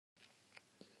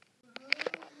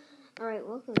Alright,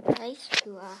 welcome guys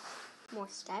to more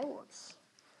Skywars.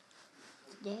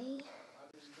 Today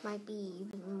might be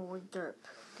even more derp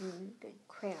than the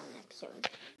Crayon episode.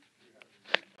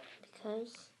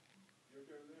 Because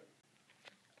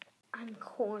I'm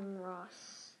Corn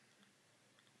Ross.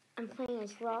 I'm playing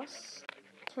as Ross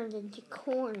turned into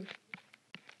corn.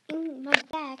 In my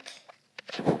back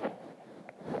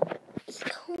is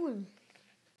corn.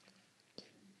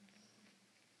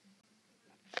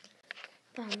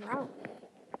 But I'm out.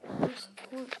 There's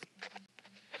corn.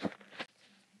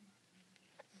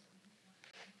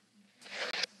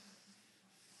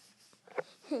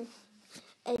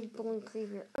 Ed Bone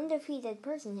Creeper, undefeated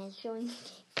person, has joined the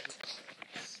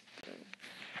game.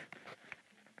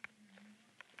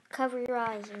 Cover your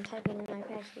eyes and type in my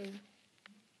password.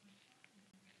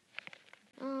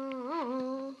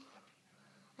 I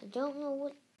don't know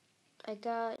what I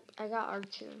got. I got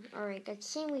Archer. Alright, that's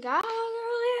the same we got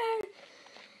earlier.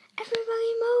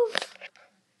 Everybody move!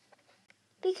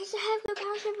 Because I have no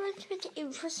power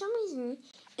but for some reason,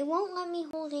 it won't let me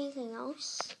hold anything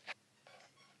else.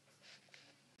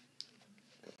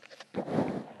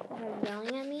 They're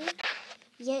yelling at me,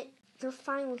 yet they're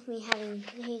fine with me having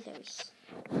potatoes.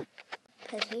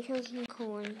 Potatoes and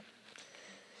corn.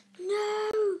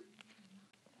 No!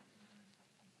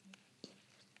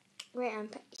 Wait, I'm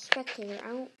spectator. I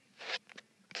don't...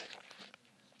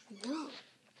 No.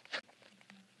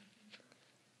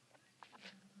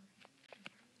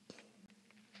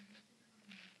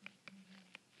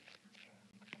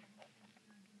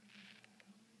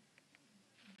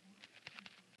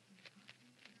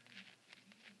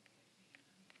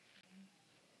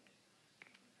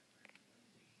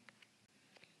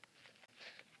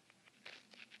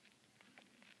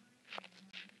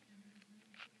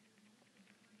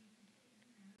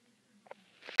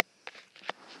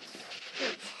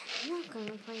 I'm not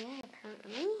gonna play that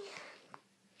apparently.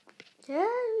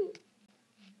 Yay!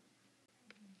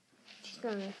 She's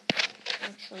gonna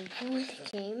actually join the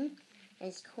game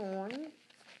as corn.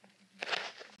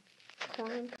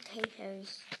 Corn and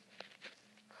potatoes.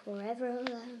 Forever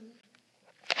alone.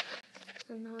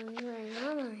 I'm not wearing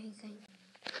on or anything.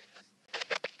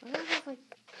 I don't have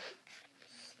like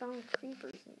strong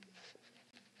creepers in it.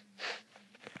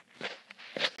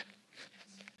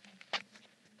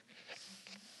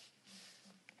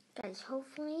 Guys,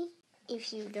 hopefully,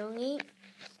 if you donate,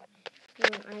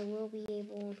 then I will be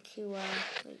able to,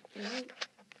 wait,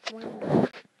 one more.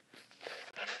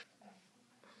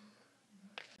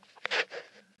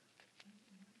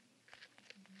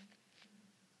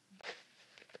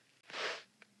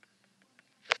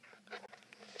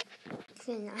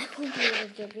 Then I will be able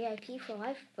to get VIP for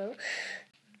life, bro.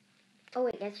 Oh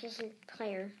wait, that's just a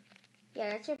player.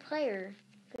 Yeah, that's a player.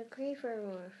 The creeper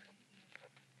wolf.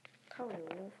 Probably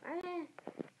wolf.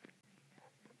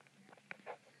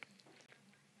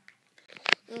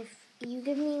 If you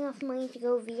give me enough money to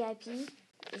go VIP,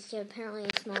 it's apparently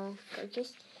a small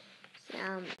purchase.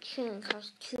 Shouldn't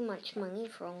cost too much money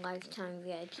for a lifetime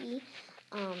VIP.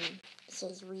 It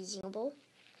says reasonable.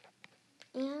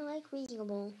 And I like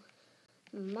reasonable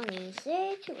money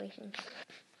situations.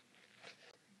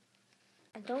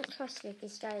 I don't trust that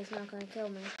this guy is not going to kill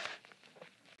me.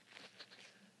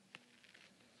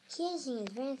 He has an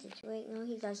advantage. Wait, no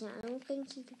he doesn't. I don't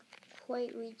think he could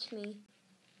quite reach me.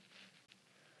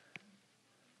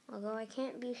 Although I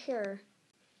can't be sure.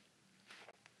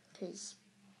 Because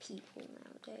people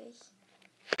nowadays.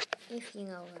 If you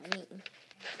know what I mean.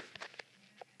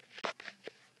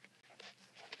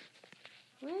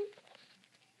 What?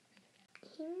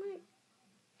 He might...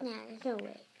 Nah, there's no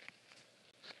way.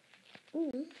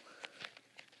 Ooh.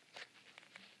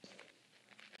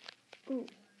 Ooh.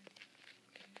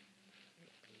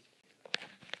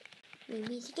 We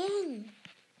meet again.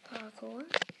 Parkour.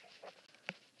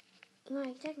 No,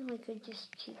 I technically could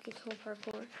just cheat this whole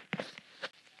parkour.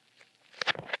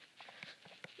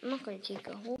 I'm not going to cheat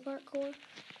the whole parkour.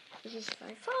 It's just if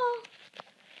I fall.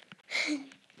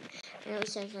 I know it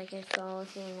sounds like I fall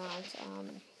if you're not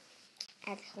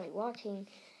actually watching.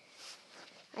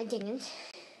 I didn't.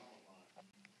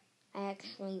 I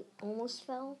actually almost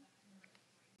fell.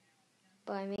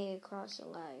 But I made it across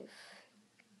alive.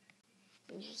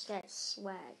 It's just that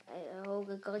swag. Oh,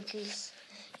 the glitch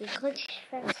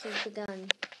fest has begun.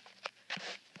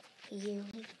 The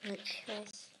yearly glitch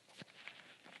fest.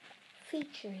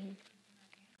 Featuring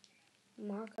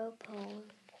Marco Polo.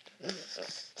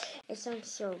 It sounds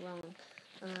so wrong.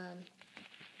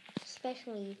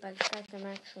 Especially by the fact I'm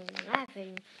actually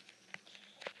laughing.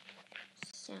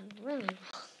 It sounds really wrong.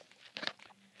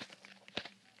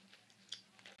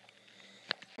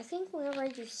 I think whenever I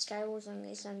do Skywars on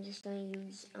this, I'm just going to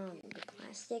use the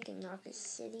plastic and not the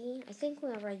city. I think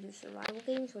whenever I do survival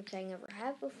games, which I never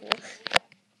have before,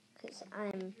 because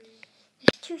I'm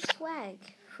just too swag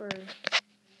for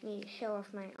me to show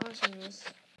off my awesomeness.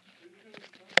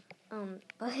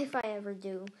 But if I ever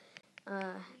do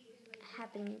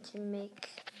happen to make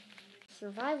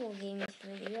survival games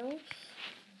videos,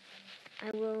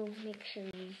 I will make sure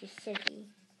to use the city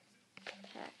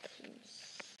packs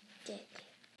instead.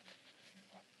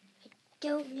 I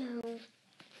don't know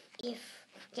if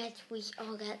that was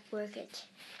all that worth it.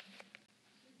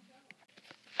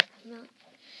 I'm not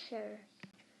sure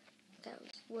that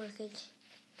was worth it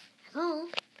at all.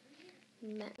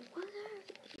 What are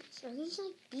these? Are these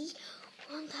like bees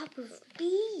on top of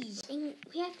bees? And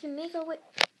we have to make our way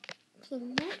to the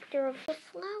nectar of the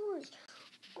flowers.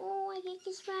 Oh, I hate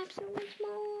this map so much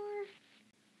more.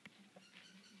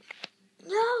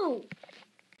 No!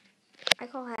 I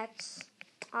call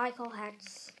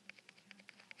hacks.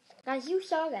 Guys, you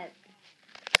saw that.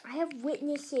 I have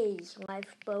witnesses,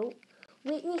 lifeboat.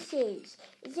 Witnesses.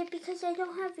 Is it because I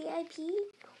don't have VIP?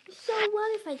 So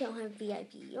what if I don't have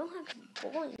VIP? You don't have to be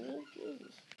bullying me,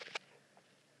 jeez.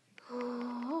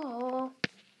 Oh.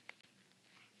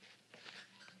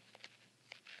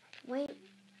 Wait.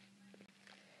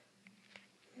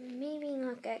 Maybe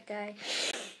not that guy.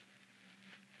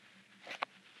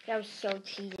 That was so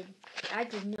cheated. I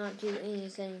did not do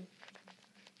anything.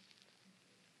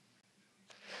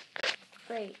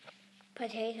 Great.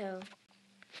 Potato.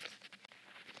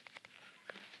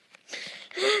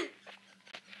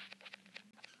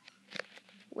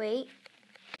 Wait.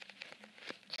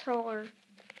 Troller.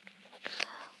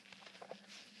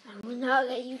 I will not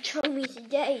let you troll me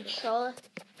today, troller.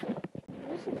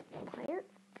 This is a player.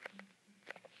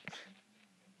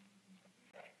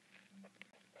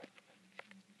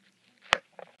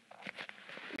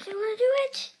 Do you want to do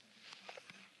it?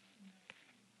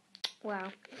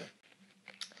 Wow.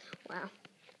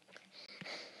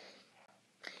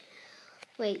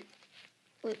 Wait.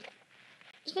 You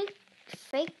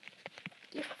fake?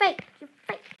 You're fake.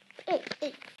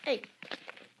 Hey.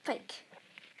 Fake.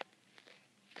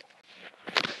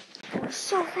 It was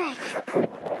so fake.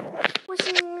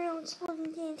 Wasn't real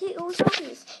exploding TNT. It was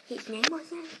obvious. His name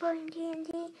wasn't exploding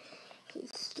TNT. His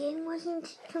skin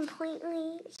wasn't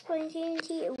completely exploding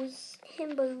TNT. It was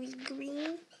him, but it was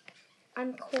green.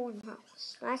 I'm Corn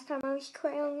Ross. Last time I was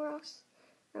Crayon Ross.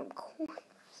 I'm Corn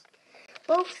Ross.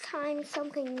 Both times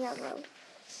something yellow.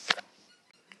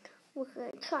 With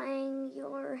a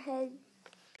triangular head.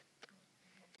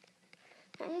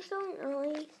 I'm just going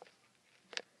early.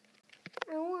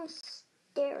 I don't want to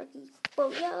stare at these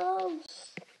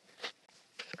photos.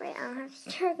 Great, I don't have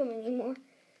to stare at them anymore.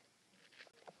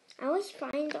 I always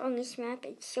find on this map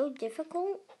it's so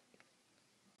difficult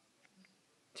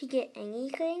to get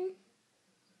anything.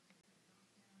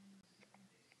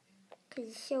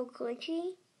 Because it's so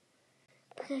glitchy.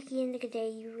 But at the end of the day,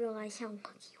 you realize how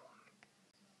lucky you are.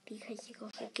 Because it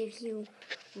also gives you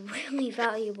really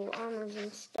valuable armors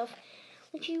and stuff,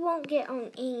 which you won't get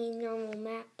on any normal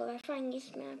map. But I find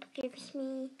this map gives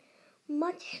me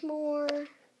much more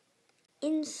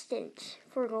instant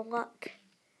for the luck.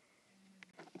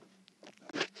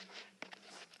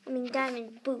 I mean,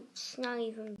 diamond boots, not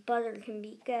even butter can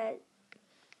beat that.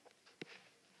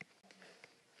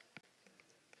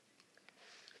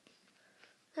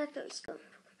 That guy's going to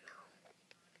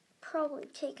probably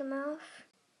take him off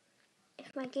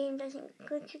if my game doesn't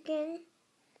glitch again,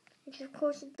 which of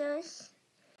course it does.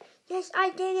 Yes, I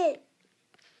did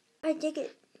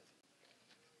it.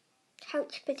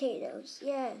 Couch potatoes,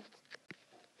 yeah.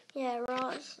 Yeah,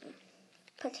 Ross.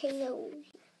 Potatoes.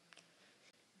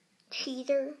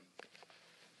 Cheater.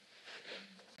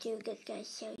 Dude, good guy's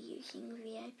so using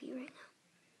VIP right now.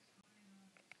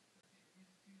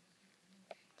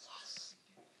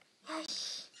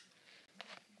 Yes.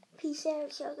 Peace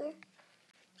out, sugar.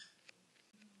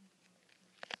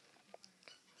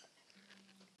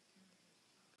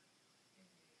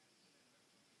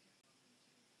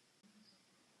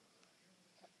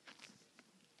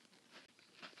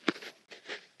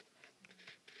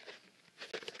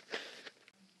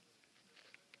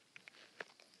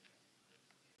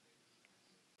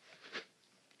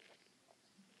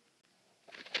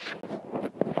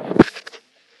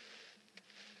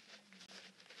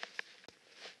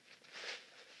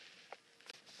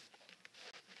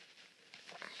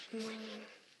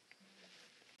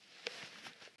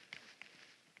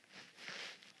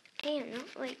 Damn,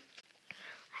 not like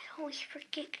I always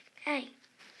forget. Hey,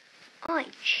 oh,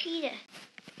 cheetah.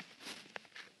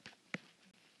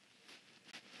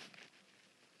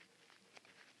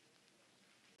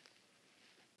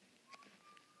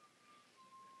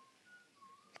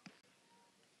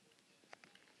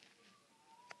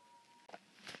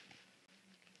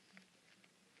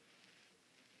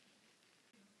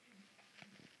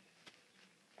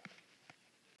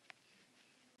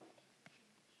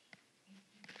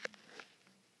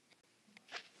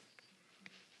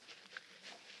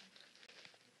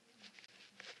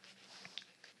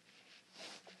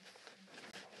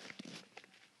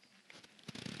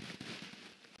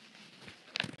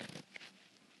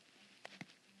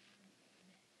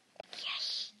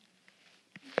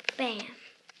 Bam.